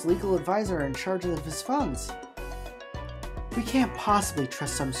father's legal advisor, are in charge of his funds. We can't possibly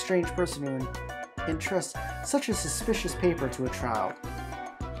trust some strange person who entrusts such a suspicious paper to a child.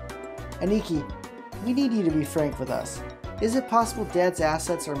 Aniki, we need you to be frank with us. Is it possible Dad's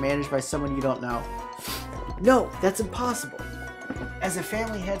assets are managed by someone you don't know? No, that's impossible. As a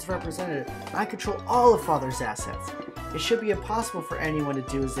family head's representative, I control all of Father's assets. It should be impossible for anyone to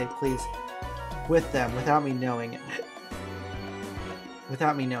do as they please with them without me knowing it.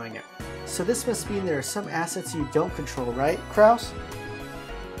 So this must mean there are some assets you don't control, right, Kraus?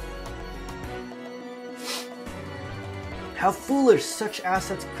 How foolish! Such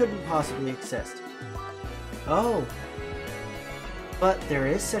assets couldn't possibly exist. Oh. But there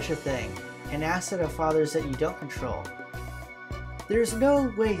is such a thing. An asset of Father's that you don't control. There's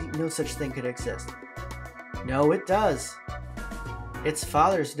no way no such thing could exist. No, it does. It's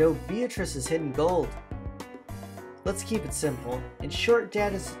Father's, no Beatrice's hidden gold. Let's keep it simple. In short,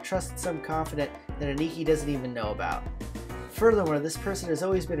 Dad has trusted some confidant that Aniki doesn't even know about. Furthermore, this person has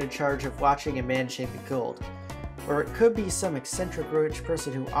always been in charge of watching and managing the gold. Or it could be some eccentric rich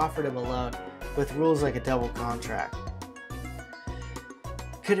person who offered him a loan with rules like a double contract.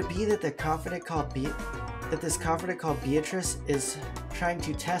 Could it be that this confidant called Beatrice is trying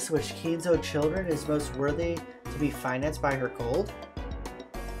to test which Kinzo children is most worthy to be financed by her gold?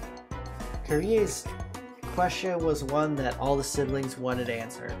 Kurie's question was one that all the siblings wanted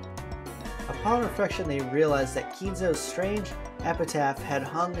answered. Upon reflection, they realized that Kinzo's strange epitaph had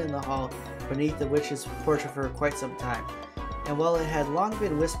hung in the hall beneath the witch's portrait for quite some time, and while it had long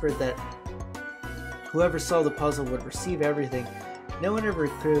been whispered that whoever solved the puzzle would receive everything, no one ever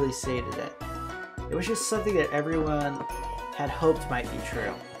clearly stated it. It was just something that everyone had hoped might be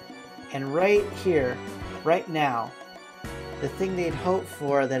true. And right here, right now, the thing they'd hoped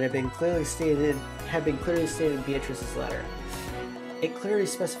for that had been clearly stated in Beatrice's letter. It clearly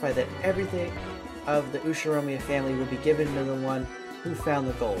specified that everything of the Ushiromiya family would be given to the one who found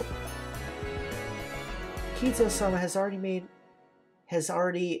the gold. Kinzo-sama has already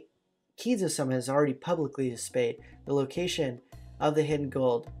publicly displayed the location of the hidden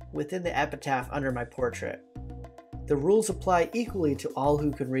gold within the epitaph under my portrait. The rules apply equally to all who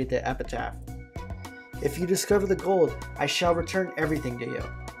can read the epitaph. If you discover the gold, I shall return everything to you.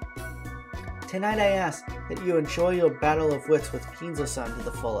 Tonight I ask that you enjoy your battle of wits with Kinzo-san to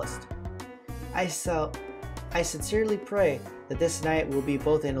the fullest. I sincerely pray that this night will be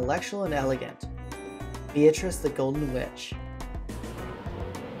both intellectual and elegant. Beatrice the Golden Witch.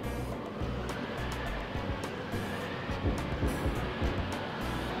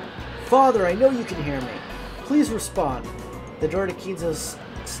 Father, I know you can hear me. Please respond. The door to Kinzo's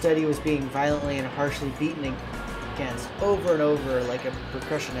study was being violently and harshly beaten against over and over like a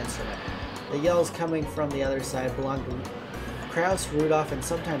percussion instrument. The yells coming from the other side belonged to Kraus, Rudolph, and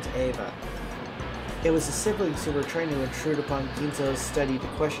sometimes Ava. It was the siblings who were trying to intrude upon Kinzo's study to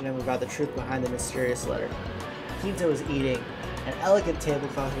question him about the truth behind the mysterious letter. Kinzo was eating. An elegant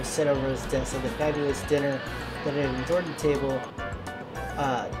tablecloth was set over his desk, and the fabulous dinner that had adorned the table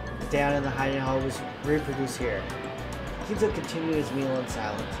down in the dining hall was reproduced here. Kinzo continued his meal in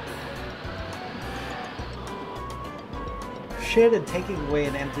silence. Shannon, taking away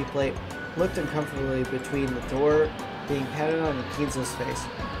an empty plate, looked uncomfortably between the door being patted on and Kinzo's face.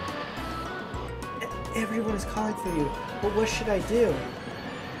 Everyone is calling for you, but what should I do?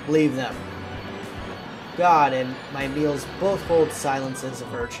 Leave them. God and my meals both hold silence as a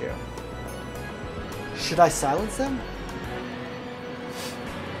virtue. Should I silence them?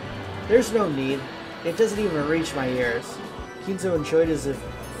 There's no need. It doesn't even reach my ears. Kinzo enjoyed his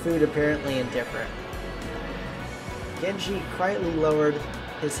food, apparently indifferent. Genji quietly lowered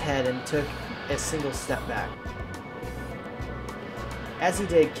his head and took a single step back. As he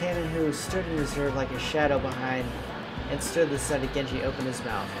did, Kanon, who stood in reserve like a shadow behind and stood at the side of Genji, opened his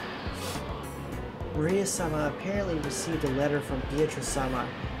mouth. Maria-sama apparently received a letter from Beatrice-sama,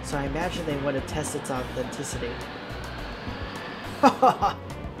 so I imagine they want to test its authenticity. Hahaha!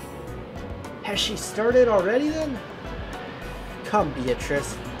 Has she started already then? Come,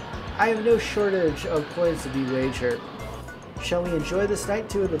 Beatrice. I have no shortage of coins to be wagered. Shall we enjoy this night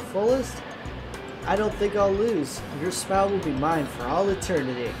to the fullest? I don't think I'll lose. Your smile will be mine for all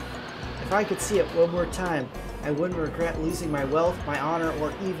eternity. If I could see it one more time, I wouldn't regret losing my wealth, my honor,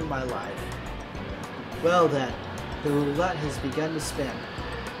 or even my life. Well then, the roulette has begun to spin.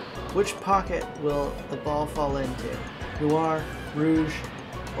 Which pocket will the ball fall into? Noir, Rouge,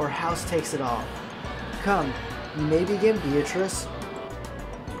 or house takes it all. Come, you may begin, Beatrice.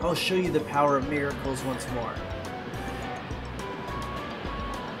 I'll show you the power of miracles once more.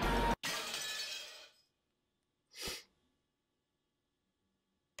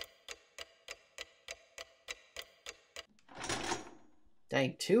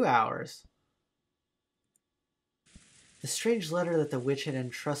 Dang, 2 hours. The strange letter that the witch had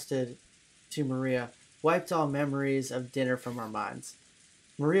entrusted to Maria wiped all memories of dinner from our minds.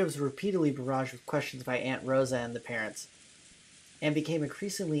 Maria was repeatedly barraged with questions by Aunt Rosa and the parents, and became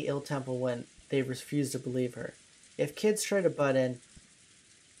increasingly ill-tempered when they refused to believe her. If we kids tried to butt in,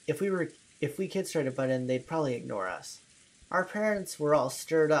 they'd probably ignore us. Our parents were all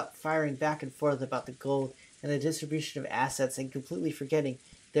stirred up, firing back and forth about the gold and the distribution of assets, and completely forgetting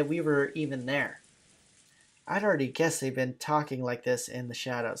that we were even there. I'd already guessed they'd been talking like this in the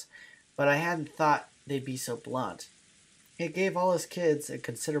shadows, but I hadn't thought they'd be so blunt. It gave all us kids a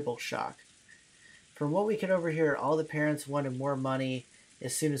considerable shock. From what we could overhear, all the parents wanted more money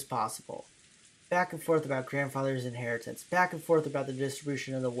as soon as possible. Back and forth about grandfather's inheritance, back and forth about the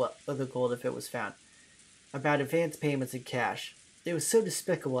distribution of the gold if it was found, about advance payments in cash. It was so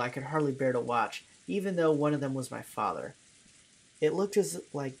despicable I could hardly bear to watch, even though one of them was my father. It looked as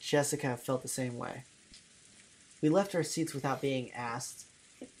like Jessica felt the same way. We left our seats without being asked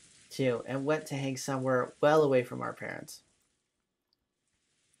to, and went to hang somewhere well away from our parents.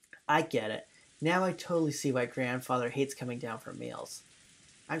 I get it. Now I totally see why grandfather hates coming down for meals.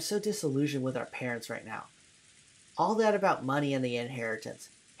 I'm so disillusioned with our parents right now. All that about money and the inheritance.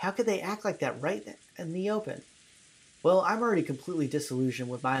 How could they act like that right in the open? Well, I'm already completely disillusioned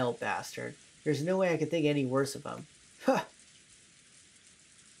with my old bastard. There's no way I could think any worse of him. Huh.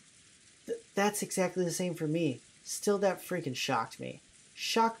 That's exactly the same for me. Still, that freaking shocked me.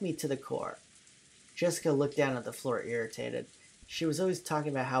 Shocked me to the core. Jessica looked down at the floor, irritated. She was always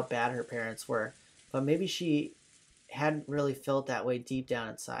talking about how bad her parents were, but maybe she hadn't really felt that way deep down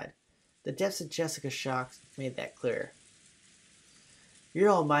inside. The depths of Jessica's shock made that clear. You're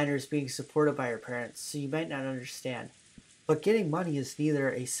all minors being supported by your parents, so you might not understand. But getting money is neither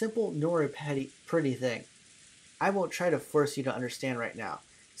a simple nor a pretty thing. I won't try to force you to understand right now,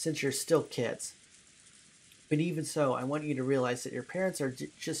 since you're still kids. But even so, I want you to realize that your parents are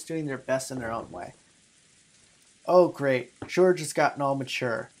just doing their best in their own way. Oh, great. George has gotten all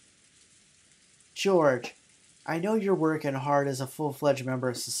mature. George, I know you're working hard as a full-fledged member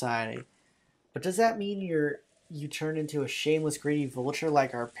of society, but does that mean you turn into a shameless, greedy vulture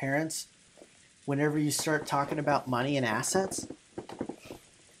like our parents whenever you start talking about money and assets?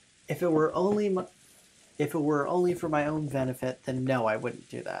 If it were only for my own benefit, then no, I wouldn't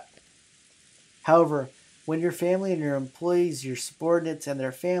do that. However, when your family and your employees, your subordinates, and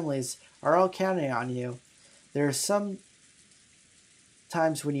their families are all counting on you, there are some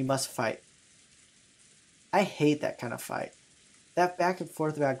times when you must fight. I hate that kind of fight. That back and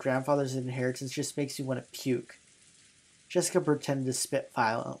forth about grandfather's inheritance just makes me want to puke. Jessica pretended to spit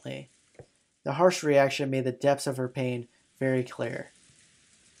violently. The harsh reaction made the depths of her pain very clear.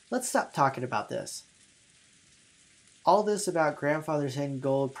 Let's stop talking about this. All this about grandfather's hidden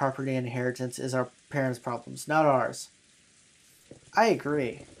gold, property, and inheritance is our parents' problems, not ours. I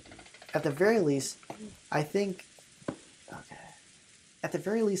agree. At the very least, I think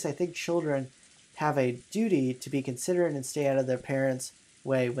children have a duty to be considerate and stay out of their parents'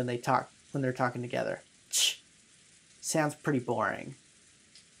 way when they're talking together. Sounds pretty boring.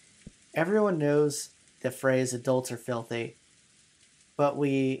 Everyone knows the phrase adults are filthy, but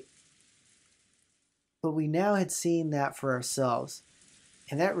we now had seen that for ourselves,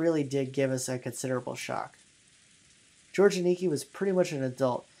 and that really did give us a considerable shock. George Aniki was pretty much an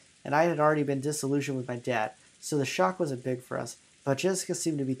adult, and I had already been disillusioned with my dad, so the shock wasn't big for us, but Jessica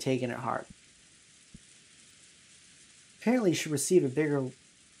seemed to be taking it hard. Apparently she'd received a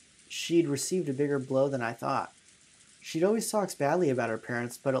bigger blow than I thought. She'd always talks badly about her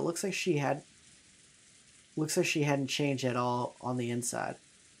parents, but it looks like she hadn't changed at all on the inside.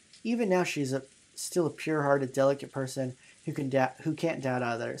 Even now, she's still a pure-hearted, delicate person who can't doubt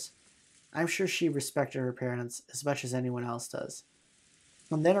others. I'm sure she respected her parents as much as anyone else does.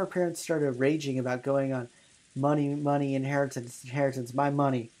 And then her parents started raging about going on money, inheritance, my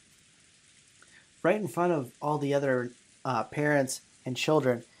money. Right in front of all the other parents and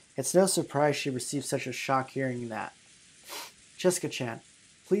children, it's no surprise she received such a shock hearing that. Jessica-chan,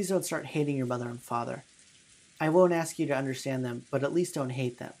 please don't start hating your mother and father. I won't ask you to understand them, but at least don't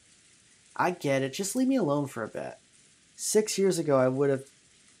hate them. I get it, just leave me alone for a bit. 6 years ago, I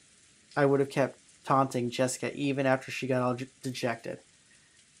would have kept taunting Jessica even after she got all dejected.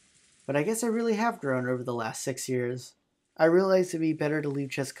 But I guess I really have grown over the last 6 years. I realized it'd be better to leave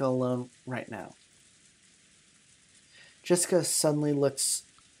Jessica alone right now. Jessica suddenly looked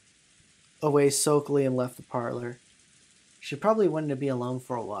away sulkily and left the parlor. She probably wanted to be alone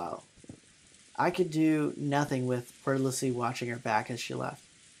for a while. I could do nothing with wordlessly watching her back as she left.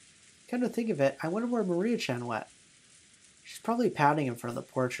 Come to think of it, I wonder where Maria-chan went. She's probably pouting in front of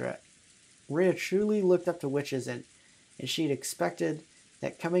the portrait. Maria truly looked up to witches, and she'd expected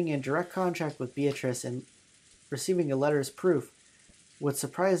that coming in direct contact with Beatrice and receiving a letter as proof would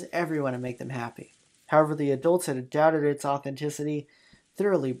surprise everyone and make them happy. However, the adults had doubted its authenticity,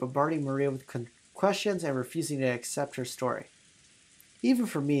 thoroughly bombarding Maria with questions and refusing to accept her story. Even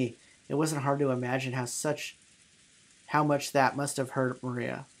for me, it wasn't hard to imagine how much that must have hurt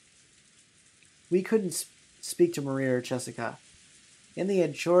Maria. We couldn't speak to Maria or Jessica. In the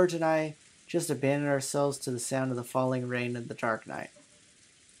end, George and I just abandoned ourselves to the sound of the falling rain in the dark night.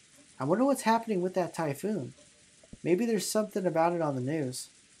 I wonder what's happening with that typhoon. Maybe there's something about it on the news.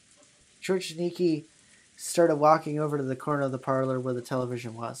 George and Nikki started walking over to the corner of the parlor where the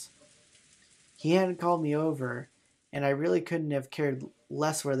television was. He hadn't called me over, and I really couldn't have cared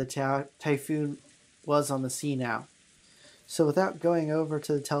less where the typhoon was on the sea now. So without going over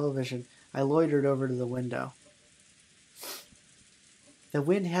to the television, I loitered over to the window. The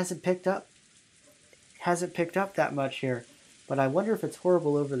wind hasn't picked up that much here, but I wonder if it's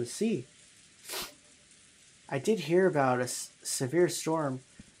horrible over the sea. I did hear about a severe storm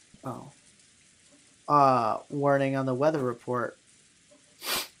warning on the weather report.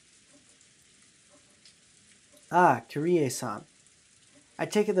 Ah, Kirie-san. I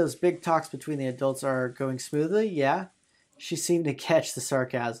take it those big talks between the adults are going smoothly, yeah? She seemed to catch the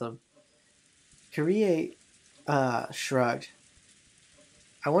sarcasm. Kirie shrugged.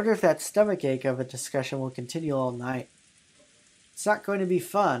 I wonder if that stomachache of a discussion will continue all night. It's not going to be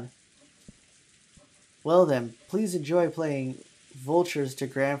fun. Well then, please enjoy playing vultures to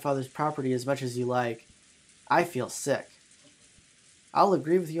grandfather's property as much as you like. I feel sick. I'll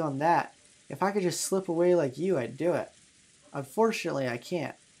agree with you on that. If I could just slip away like you, I'd do it. Unfortunately, I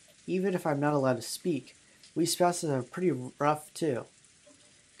can't. Even if I'm not allowed to speak. We spouses are pretty rough, too.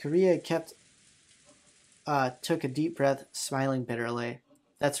 Korea took a deep breath, smiling bitterly.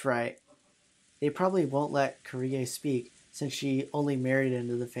 That's right. They probably won't let Korea speak, since she only married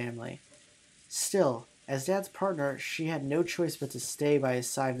into the family. Still, as Dad's partner, she had no choice but to stay by his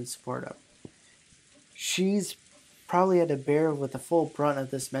side and support him. She's probably had to bear with the full brunt of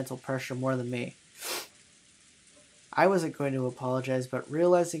this mental pressure more than me. I wasn't going to apologize, but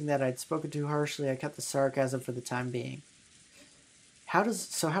realizing that I'd spoken too harshly, I kept the sarcasm for the time being. How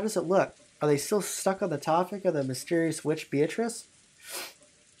does it look? Are they still stuck on the topic of the mysterious witch Beatrice?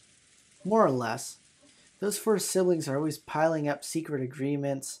 More or less. Those four siblings are always piling up secret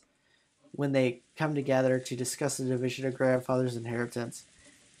agreements when they come together to discuss the division of grandfather's inheritance.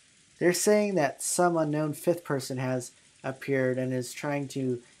 They're saying that some unknown fifth person has appeared and is trying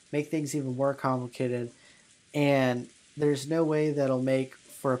to make things even more complicated, and there's no way that'll make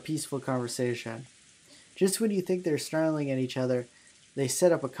for a peaceful conversation. Just when you think they're snarling at each other, they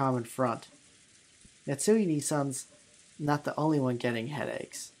set up a common front. Natsui-san's not the only one getting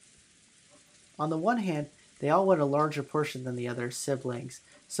headaches. On the one hand, they all want a larger portion than the other siblings,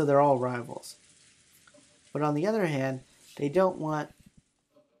 so they're all rivals. But on the other hand, they don't want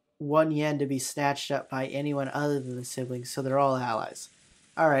 1 yen to be snatched up by anyone other than the siblings, so they're all allies.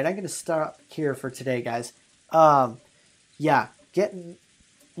 Alright, I'm going to stop here for today, guys. Yeah, getting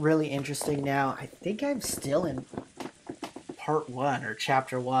really interesting now. I think I'm still in part 1, or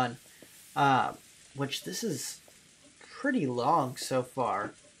chapter 1, which this is pretty long so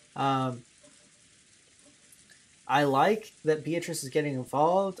far. I like that Beatrice is getting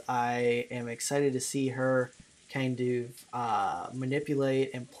involved. I am excited to see her kind of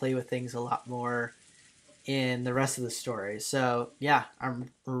manipulate and play with things a lot more in the rest of the story. So yeah,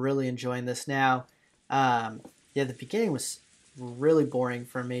 I'm really enjoying this now. Yeah, the beginning was really boring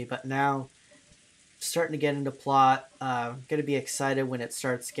for me, but now starting to get into plot. Going to be excited when it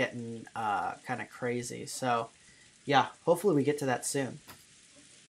starts getting kind of crazy. So yeah, hopefully we get to that soon.